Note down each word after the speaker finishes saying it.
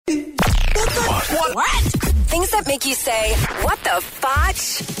What? Things that make you say, what the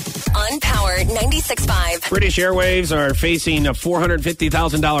fotch? On Power 96.5. British Airways are facing a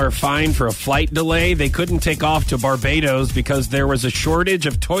 $450,000 fine for a flight delay. They couldn't take off to Barbados because there was a shortage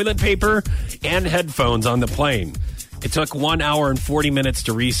of toilet paper and headphones on the plane. It took 1 hour and 40 minutes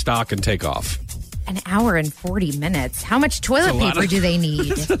to restock and take off. An hour and 40 minutes. How much toilet paper do they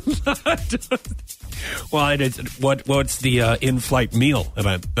need? Well, what's the in-flight meal? And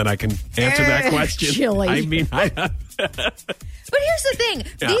I can answer that question. Chili. I mean, But here's the thing.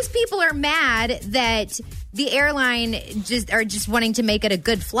 Yeah. These people are mad that the airline just wanting to make it a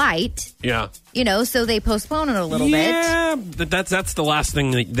good flight. yeah. You know, so they postpone it a little bit. Yeah, that's the last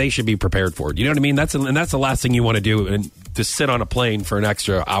thing that they should be prepared for. You know what I mean? That's the last thing you want to do, and to sit on a plane for an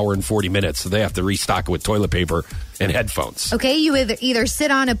extra hour and 40 minutes, so they have to restock it with toilet paper and headphones. Okay, you either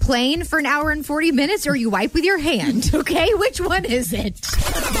sit on a plane for an hour and 40 minutes or you wipe with your hand. Okay, which one is it?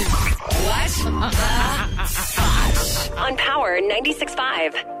 What the fotch? On Power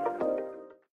 96.5.